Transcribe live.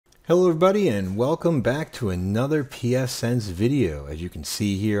Hello everybody and welcome back to another pFsense video. As you can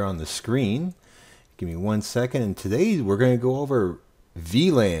see here on the screen, give me 1 second, and today we're going to go over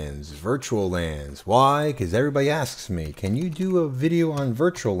VLANs, virtual LANs. Why? Because everybody asks me, can you do a video on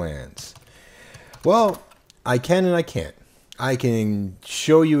virtual LANs? Well, I can and I can't. I can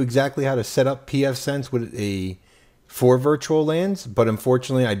show you exactly how to set up pFsense for virtual LANs, but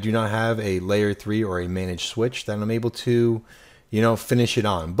unfortunately I do not have a layer 3 or a managed switch that I'm able to finish it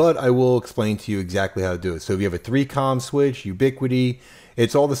on, but I will explain to you exactly how to do it. So if you have a 3-com switch, Ubiquity,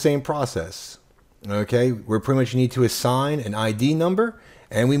 it's all the same process. Okay, we pretty much need to assign an ID number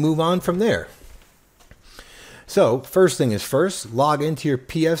and we move on from there. So first thing is first, log into your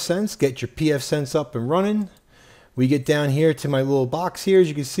pFsense, get your pFsense up and running. We get down here to my little box here. As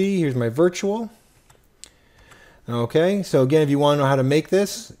you can see, here's my virtual. Okay, so again, if you want to know how to make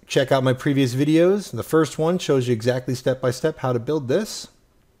this, check out my previous videos. The first one shows you exactly step by step how to build this.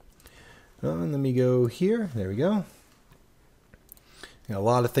 Let me go here. There we go. Got a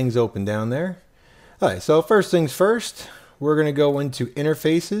lot of things open down there. All right, so first things first, we're going to go into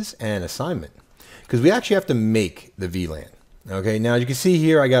interfaces and assignment, because we actually have to make the VLAN. Okay, now as you can see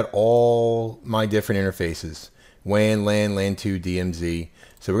here, I got all my different interfaces: WAN, LAN, LAN2, DMZ.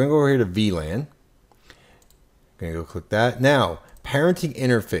 So we're going to go over here to VLAN. Going to go click that. Now, parenting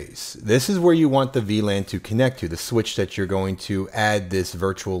interface. This is where you want the VLAN to connect to, the switch that you're going to add this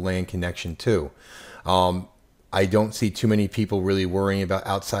virtual LAN connection to. I don't see too many people really worrying about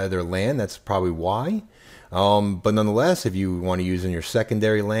outside of their LAN. That's probably why. But nonetheless, if you want to use in your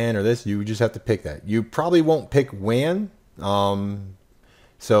secondary LAN or this, you just have to pick that. You probably won't pick WAN.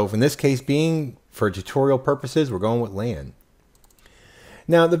 So in this case being, for tutorial purposes, we're going with LAN.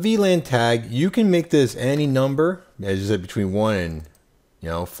 Now the VLAN tag, you can make this any number, as I said, between 1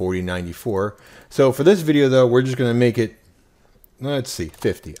 and 40, 94. So for this video though, we're just going to make it, let's see,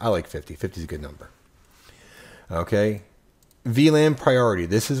 50. I like 50. 50 is a good number. Okay. Vlan Priority.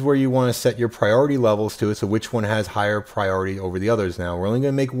 This is where you want to set your priority levels to it. So which one has higher priority over the others. Now we're only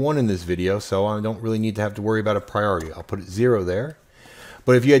going to make one in this video, so I don't really need to have to worry about a priority. I'll put it 0 there.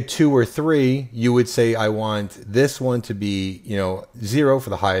 But if you had 2 or 3, you would say, I want this one to be, 0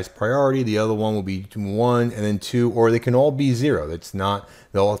 for the highest priority. The other one will be 1 and then 2, or they can all be 0. It's not,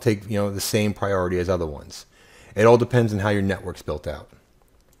 they'll all take, the same priority as other ones. It all depends on how your network's built out.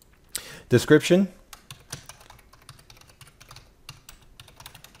 Description.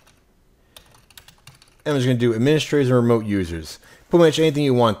 And I'm just going to do administrators and remote users. Pretty much anything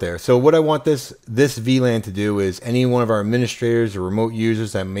you want there. So what I want this VLAN to do is any one of our administrators or remote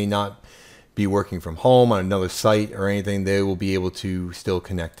users that may not be working from home on another site or anything, they will be able to still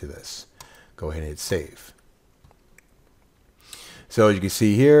connect to this. Go ahead and hit save. So as you can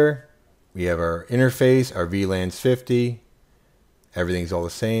see here, we have our interface, our VLAN's 50. Everything's all the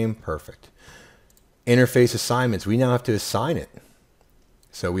same. Perfect. Interface assignments. We now have to assign it.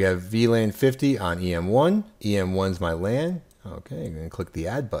 So we have VLAN 50 on EM1. EM1's my LAN. Okay, I'm going to click the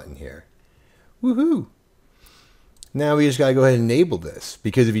add button here. Woohoo! Now we just got to go ahead and enable this,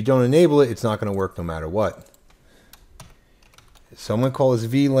 because if you don't enable it, it's not going to work no matter what. So I'm going to call this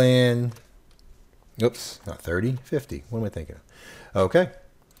VLAN, oops, not 30, 50. What am I thinking of? Okay.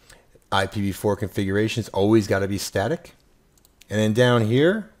 IPv4 configurations always got to be static. And then down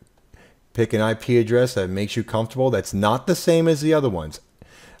here, pick an IP address that makes you comfortable. That's not the same as the other ones.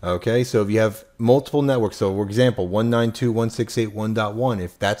 Okay, so if you have multiple networks, so for example, 192.168.1.1,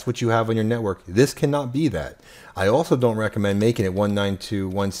 if that's what you have on your network, this cannot be that. I also don't recommend making it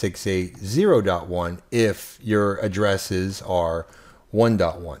 192.168.0.1 if your addresses are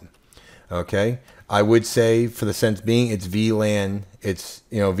 1.1. Okay, I would say for the sense being, it's VLAN, it's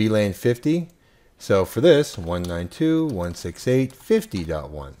VLAN 50. So for this,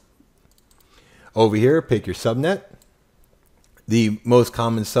 192.168.50.1. Over here, pick your subnet. The most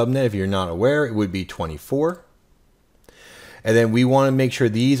common subnet, if you're not aware, it would be 24. And then we want to make sure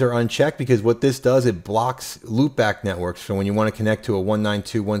these are unchecked, because what this does, it blocks loopback networks. So when you want to connect to a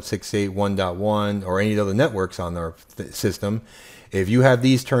 192.168.1.1 or any other networks on our system, if you have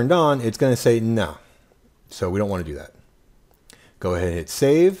these turned on, it's going to say no. So we don't want to do that. Go ahead and hit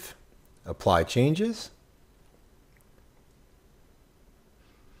save, apply changes.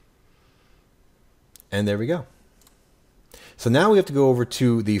 And there we go. So now we have to go over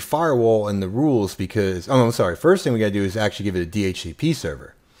to the firewall and the rules, because, oh, I'm sorry. First thing we got to do is actually give it a DHCP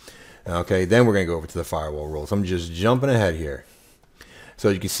server. Okay, then we're going to go over to the firewall rules. I'm just jumping ahead here. So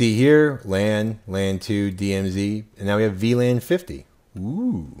you can see here, LAN, LAN2, DMZ, and now we have VLAN 50.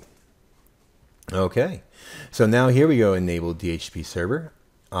 Ooh. Okay. So now here we go, enable DHCP server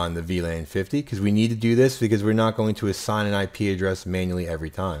on the VLAN 50, because we need to do this because we're not going to assign an IP address manually every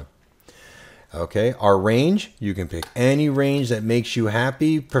time. Okay, our range, you can pick any range that makes you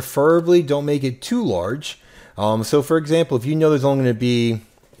happy. Preferably don't make it too large. So for example, if you know there's only going to be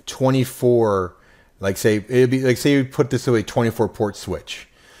 24, like say it'd be like say you put this to a 24 port switch.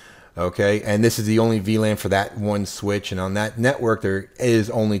 Okay, and this is the only VLAN for that one switch, and on that network there is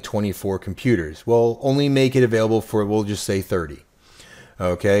only 24 computers. Well, only make it available for, we'll just say 30.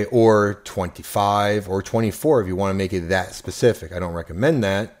 Okay, or 25 or 24 if you want to make it that specific. I don't recommend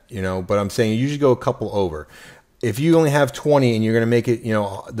that, you know, but I'm saying you usually go a couple over. If you only have 20 and you're going to make it, you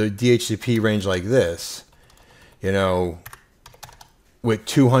know, the DHCP range like this, you know, with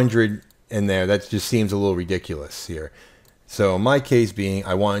 200 in there, that just seems a little ridiculous here. So in my case being,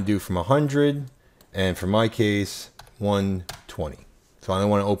 I want to do from 100, and for my case, 120. So I only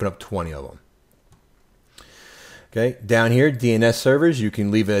want to open up 20 of them. Okay, down here, DNS servers, you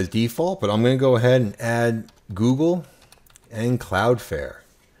can leave it as default, but I'm going to go ahead and add Google and Cloudflare.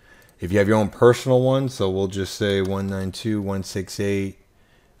 If you have your own personal one, so we'll just say 192.168,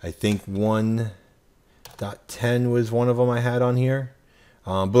 I think 1.10 was one of them I had on here.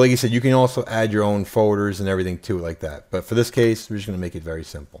 But like I said, you can also add your own forwarders and everything to it like that. But for this case, we're just going to make it very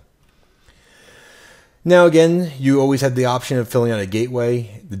simple. Now again, you always have the option of filling out a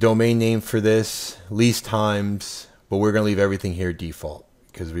gateway, the domain name for this, lease times, but we're going to leave everything here default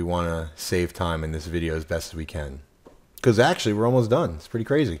because we want to save time in this video as best as we can. Because actually, we're almost done. It's pretty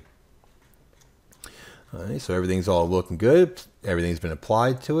crazy. All right, so everything's all looking good. Everything's been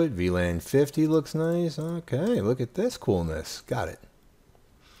applied to it. VLAN 50 looks nice. Okay, look at this coolness. Got it.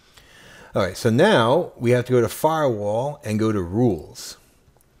 All right, so now we have to go to Firewall and go to Rules.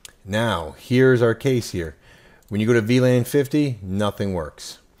 Now, here's our case here. When you go to VLAN 50, nothing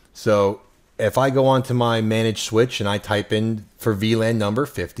works. So if I go onto my managed switch and I type in for VLAN number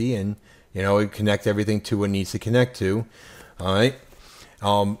 50 and, you know, it connect everything to what it needs to connect to, all right,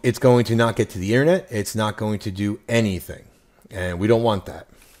 it's going to not get to the internet. It's not going to do anything. And we don't want that.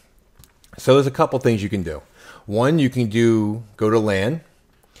 So there's a couple things you can do. One, you can go to LAN,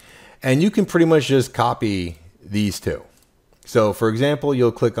 and you can pretty much just copy these two. So for example,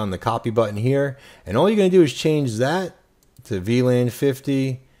 you'll click on the copy button here, and all you're going to do is change that to VLAN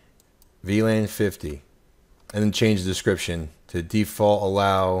 50, VLAN 50, and then change the description to default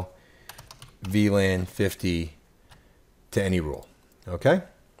allow VLAN 50 to any rule. Okay?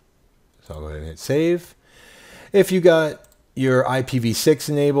 So I'll go ahead and hit save. If you got your IPv6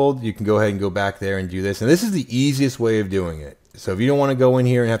 enabled, you can go ahead and go back there and do this. And this is the easiest way of doing it. So if you don't want to go in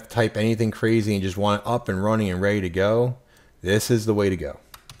here and have to type anything crazy and just want it up and running and ready to go, this is the way to go.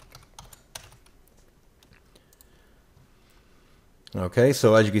 Okay,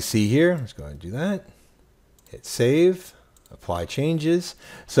 so as you can see here, let's go ahead and do that. Hit save, apply changes.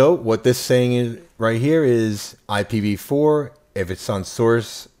 So what this saying is right here is IPv4 if it's on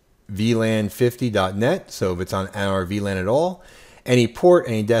source VLAN50.net. So if it's on our VLAN at all, any port,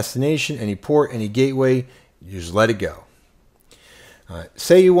 any destination, any port, any gateway, you just let it go.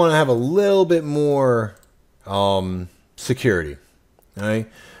 Say you want to have a little bit more security. All right.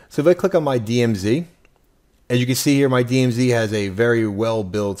 So if I click on my DMZ, as you can see here, my DMZ has a very well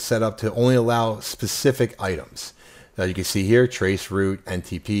built setup to only allow specific items. As you can see here, trace route,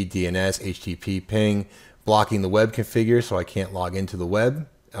 NTP, DNS, HTTP, ping, blocking the web configure so I can't log into the web,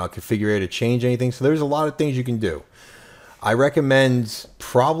 configure it to change anything. So there's a lot of things you can do. I recommend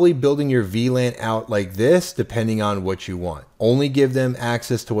probably building your VLAN out like this, depending on what you want. Only give them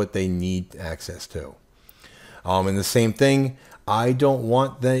access to what they need access to. And the same thing, I don't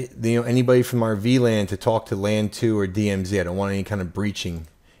want anybody from our VLAN to talk to LAN 2 or DMZ. I don't want any kind of breaching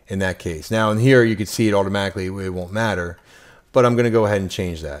in that case. Now in here you can see it automatically, it won't matter, but I'm going to go ahead and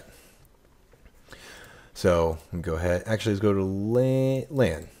change that. So go ahead, actually let's go to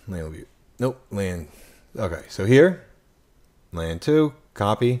LAN. Nope, LAN. Okay, so here, LAN 2,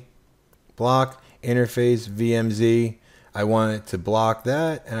 copy, block, interface, VMZ. I want it to block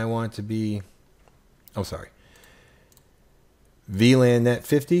that, and I want it to be, oh sorry, VLAN net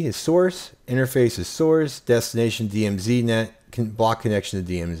 50 is source, interface is source, destination DMZ net, block connection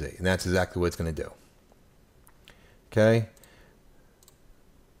to DMZ, and that's exactly what it's going to do. Okay,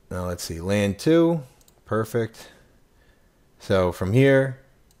 now let's see, LAN 2, perfect. So from here,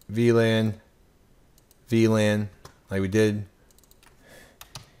 VLAN, VLAN, like we did,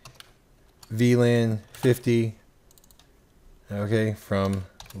 VLAN 50, okay, from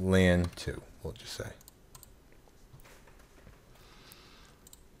LAN 2, we'll just say.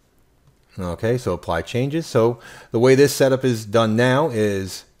 Okay, so apply changes. So the way this setup is done now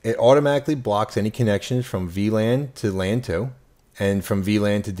is it automatically blocks any connections from VLAN to LAN 2 and from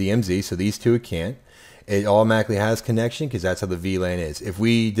VLAN to DMZ, so these two it can't. it automatically has connection because that's how the VLAN is. If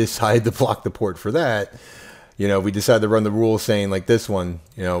we decide to block the port for that, if we decide to run the rule saying like this one,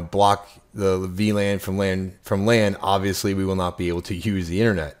 block the VLAN from LAN, obviously we will not be able to use the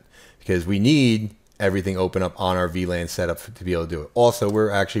internet because we need everything open up on our VLAN setup to be able to do it. Also,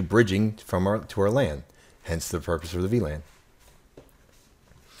 we're actually bridging to our LAN, hence the purpose of the VLAN.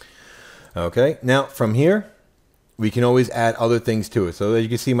 Okay, now from here, we can always add other things to it. So as you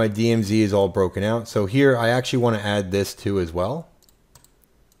can see, my DMZ is all broken out. So here, I actually want to add this too as well.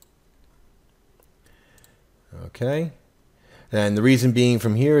 Okay. And the reason being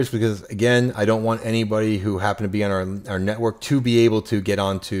from here is because, again, I don't want anybody who happen to be on our network to be able to get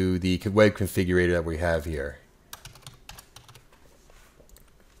onto the web configurator that we have here.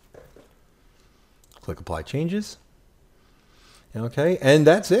 Click Apply Changes. Okay, and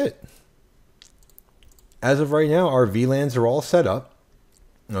that's it. As of right now, our VLANs are all set up.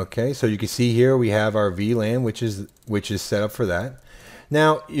 Okay, so you can see here we have our VLAN, which is set up for that.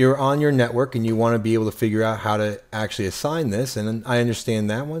 Now, you're on your network and you want to be able to figure out how to actually assign this, and I understand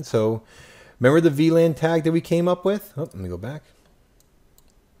that one. So remember the VLAN tag that we came up with? Oh, let me go back.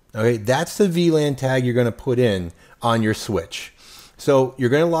 Okay, that's the VLAN tag you're going to put in on your switch. So you're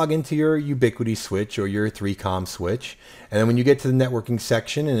going to log into your Ubiquiti switch or your 3COM switch, and then when you get to the networking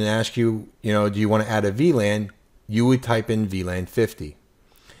section and ask you, do you want to add a VLAN, you would type in VLAN 50.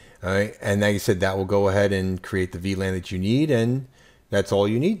 All right, and like I said, that will go ahead and create the VLAN that you need, and that's all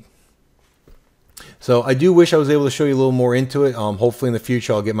you need. So I do wish I was able to show you a little more into it. Hopefully in the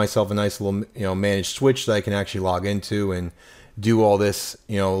future I'll get myself a nice little managed switch that I can actually log into and do all this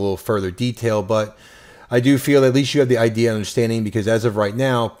a little further detail. But I do feel at least you have the idea and understanding, because as of right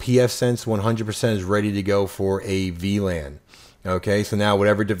now, pFsense 100% is ready to go for a VLAN. Okay, so now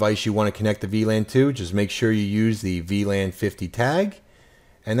whatever device you want to connect the VLAN to, just make sure you use the VLAN 50 tag,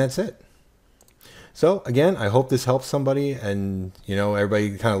 and that's it. So again, I hope this helps somebody, and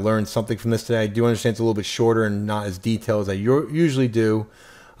everybody kind of learned something from this today. I do understand it's a little bit shorter and not as detailed as I usually do,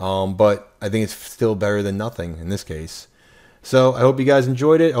 but I think it's still better than nothing in this case. So I hope you guys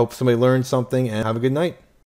enjoyed it. I hope somebody learned something, and have a good night.